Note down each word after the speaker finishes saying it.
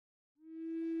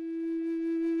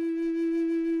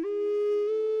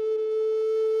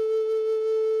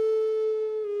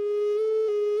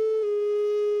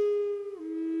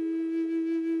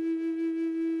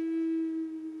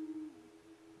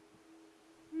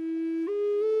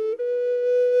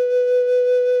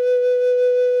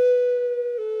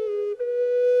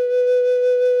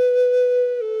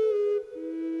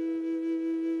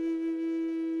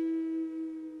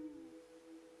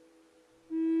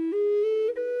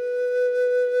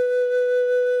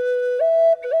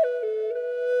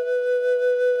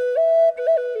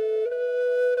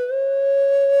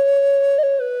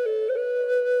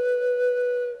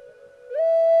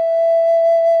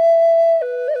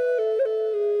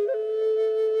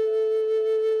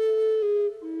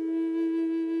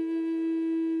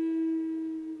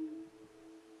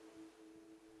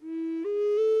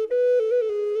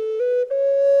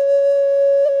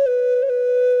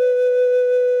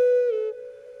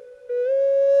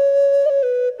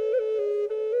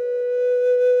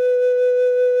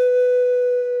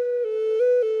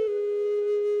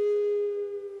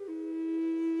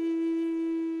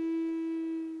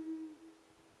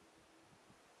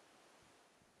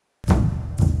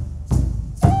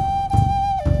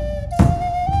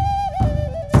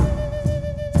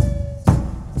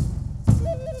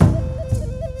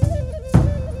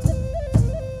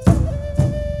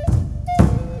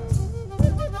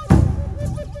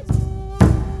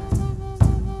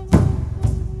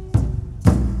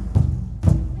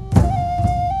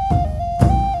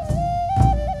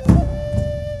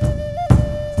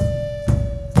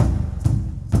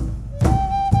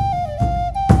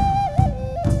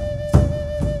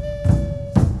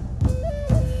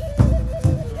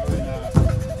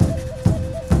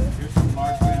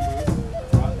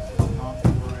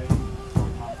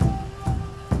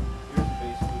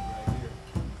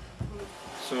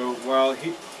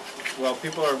while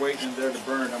people are waiting in there to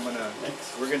burn,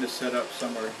 we're gonna set up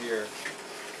somewhere here,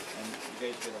 and you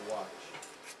guys are gonna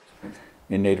watch.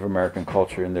 In Native American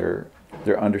culture, and their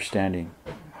understanding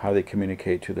how they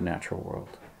communicate to the natural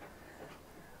world.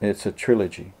 It's a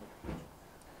trilogy: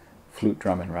 flute,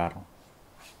 drum, and rattle.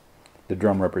 The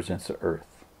drum represents the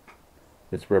earth.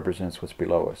 It represents what's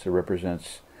below us. It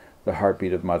represents the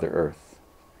heartbeat of Mother Earth.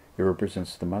 It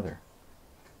represents the mother.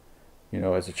 You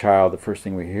know, as a child, the first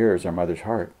thing we hear is our mother's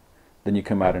heart. Then you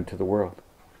come out into the world.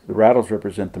 The rattles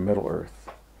represent the Middle Earth.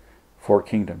 4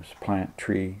 kingdoms: plant,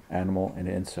 tree, animal, and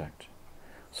insect.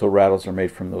 So rattles are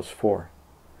made from those four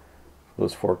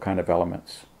kind of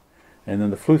elements. And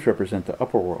then the flutes represent the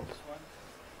upper world.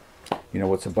 You know,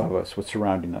 what's above us, what's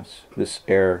surrounding us. This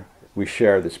air we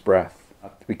share, this breath.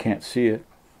 We can't see it,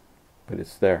 but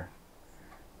it's there.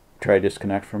 Try to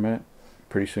disconnect from it.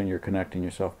 Pretty soon you're connecting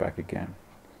yourself back again.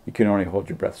 You can only hold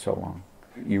your breath so long.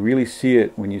 You really see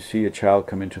it when you see a child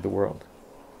come into the world.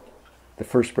 The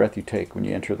first breath you take when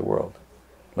you enter the world,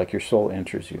 like your soul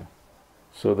enters you.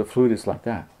 So the flute is like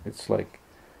that. It's like,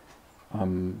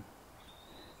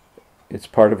 it's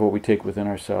part of what we take within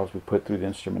ourselves. We put through the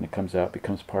instrument, it comes out,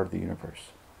 becomes part of the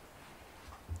universe.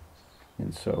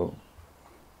 And so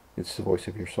it's the voice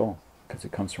of your soul, because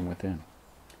it comes from within.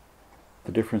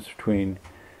 The difference between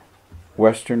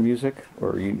Western music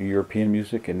or European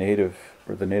music and native,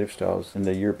 or the native styles, and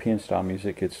the European style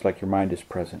music, it's like your mind is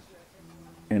present.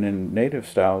 And in native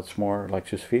style, it's more like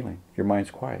just feeling. Your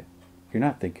mind's quiet. You're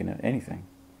not thinking of anything.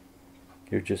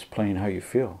 You're just playing how you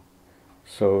feel.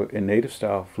 So in native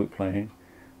style flute playing,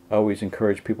 I always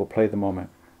encourage people, play the moment.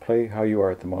 Play how you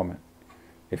are at the moment.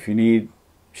 If you need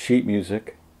sheet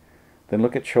music, then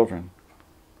look at children.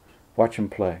 Watch them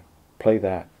play. Play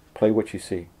that. Play what you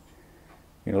see.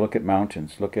 You know, look at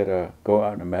mountains. Look at go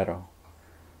out in a meadow.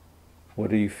 What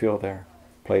do you feel there?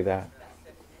 Play that.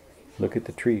 Look at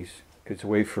the trees. It's a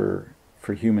way for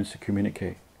humans to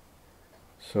communicate.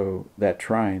 So that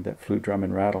trine, that flute, drum,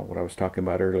 and rattle, what I was talking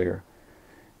about earlier,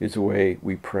 is a way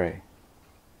we pray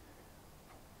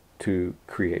to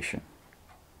creation.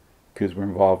 Because we're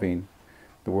involving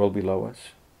the world below us,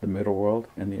 the middle world,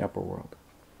 and the upper world.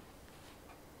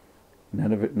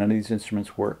 None of these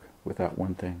instruments work without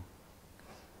one thing: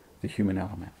 the human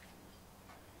element.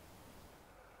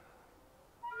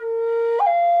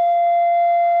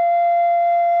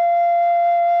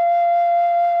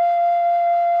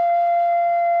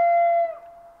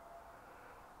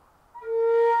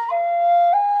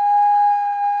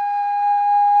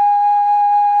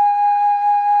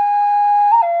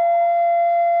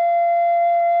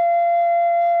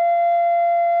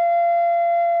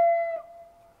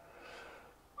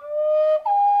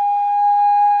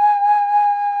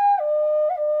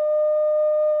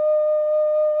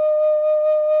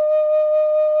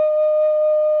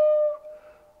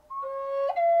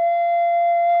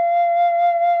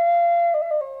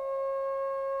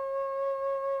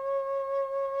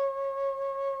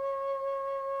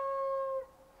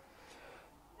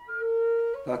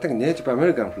 I think Native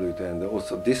American flute and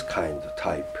also this kind of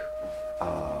type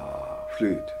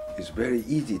flute is very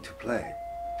easy to play.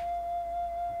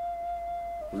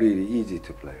 Really easy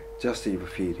to play, just your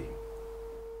feeling.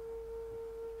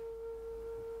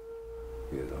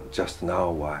 You know, just now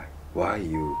why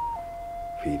you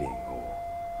feeling, or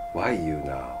why you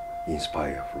now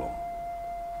inspire from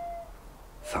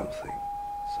something.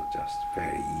 So just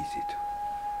very easy to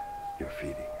your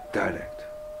feeling, direct.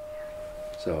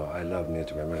 So I love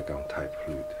Native American type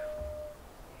flute.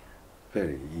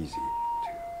 Very easy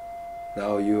to.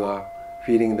 Now you are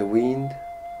feeling the wind,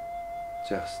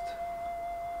 just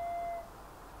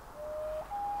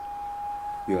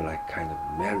you're like kind of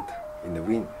melt in the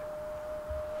wind.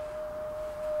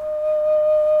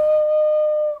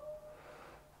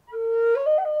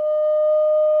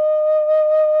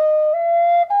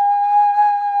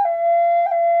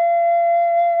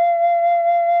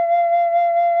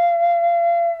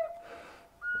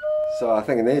 So I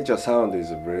think nature sound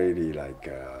is really like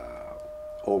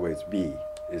always be,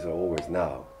 is always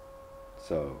now.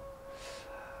 So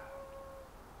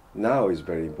now is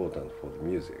very important for the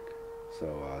music.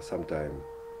 So sometimes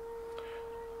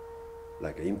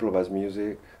like improvised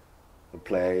music,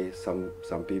 play some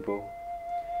people,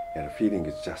 and the feeling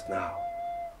is just now.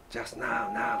 Just now.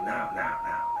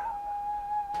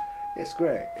 It's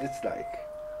great. It's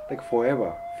like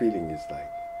forever feeling is like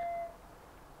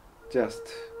just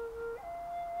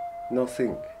no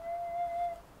think.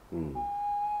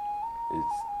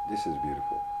 This is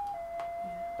beautiful.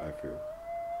 Yeah. I feel.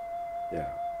 Yeah.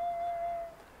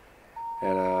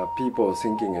 And people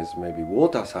thinking is maybe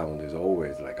water sound is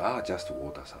always like just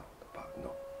water sound, but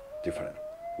no, different.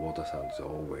 water sound is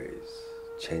always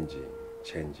changing,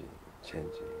 changing,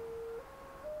 changing.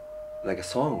 Like a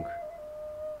song,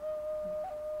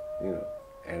 you know.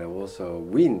 And also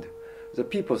wind. The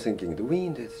people thinking the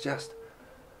wind is just,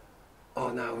 oh,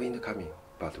 now wind coming.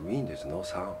 But wind is no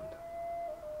sound.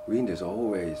 Wind is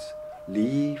always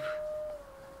leaf,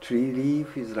 tree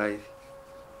leaf is like,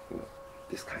 you know,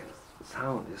 this kind of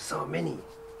sound. There's so many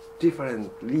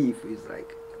different leaf is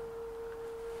like,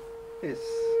 it's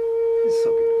so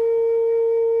beautiful.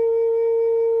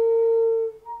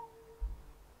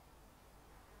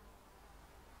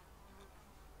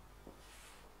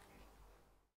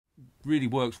 Really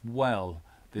works well,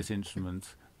 this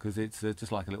instrument, because it's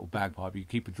just like a little bagpipe. You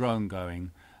keep a drone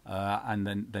going, and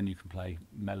then you can play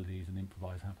melodies and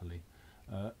improvise happily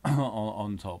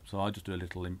on top. So I just do a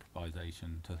little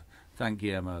improvisation to thank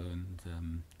Guillermo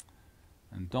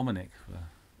and Dominic for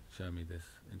showing me this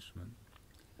instrument.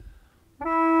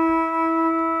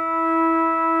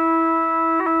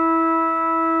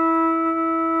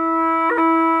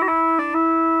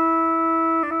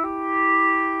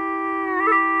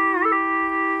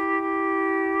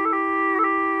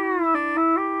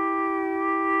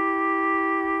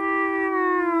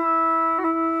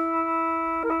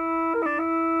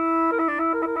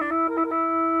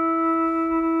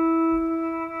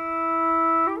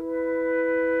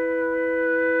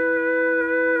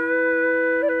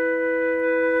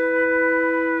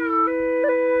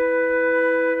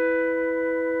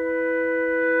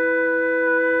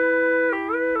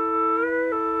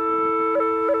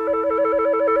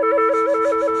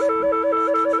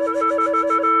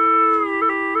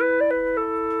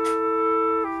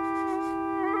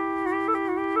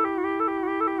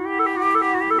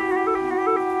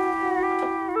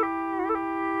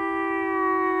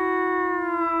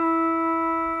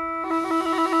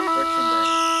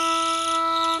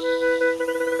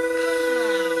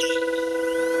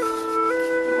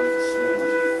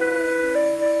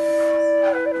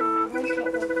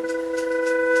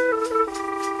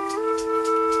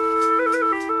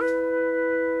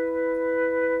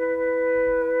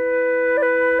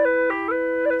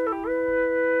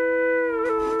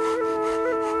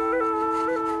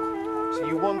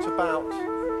 about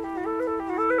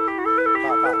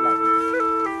that length.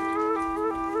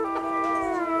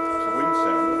 It's a wind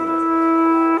sound, isn't it?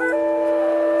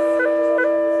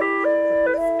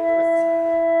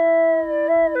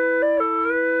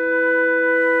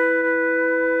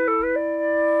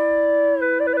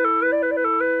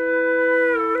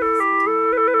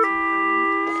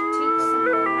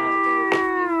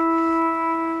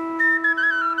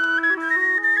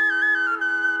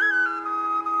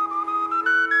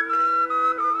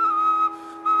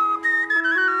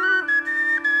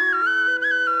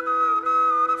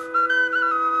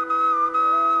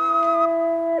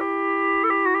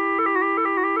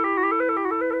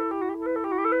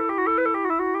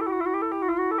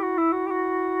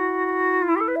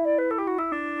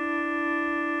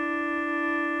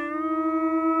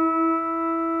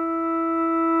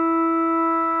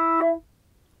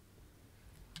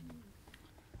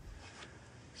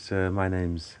 So my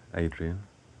name's Adrian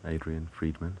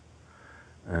Freedman,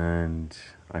 and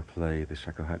I play the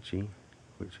shakuhachi,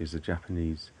 which is a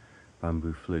Japanese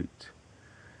bamboo flute,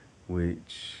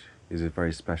 which is a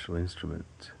very special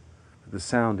instrument. But the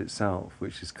sound itself,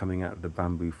 which is coming out of the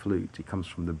bamboo flute, it comes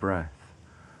from the breath,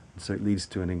 and so it leads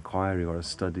to an inquiry or a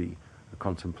study, a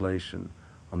contemplation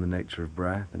on the nature of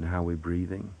breath and how we're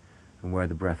breathing and where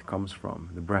the breath comes from.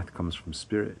 The breath comes from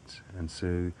spirit, and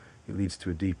so it leads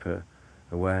to a deeper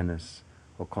awareness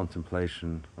or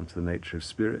contemplation onto the nature of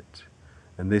spirit,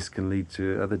 and this can lead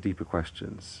to other deeper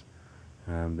questions,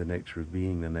 the nature of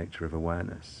being, the nature of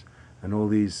awareness, and all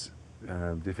these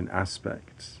different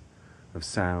aspects of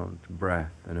sound,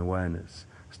 breath and awareness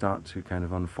start to kind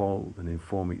of unfold and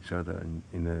inform each other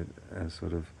in a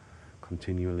sort of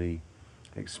continually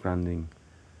expanding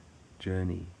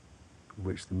journey,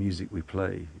 which the music we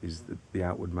play is the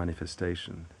outward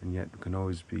manifestation, and yet can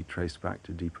always be traced back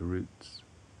to deeper roots.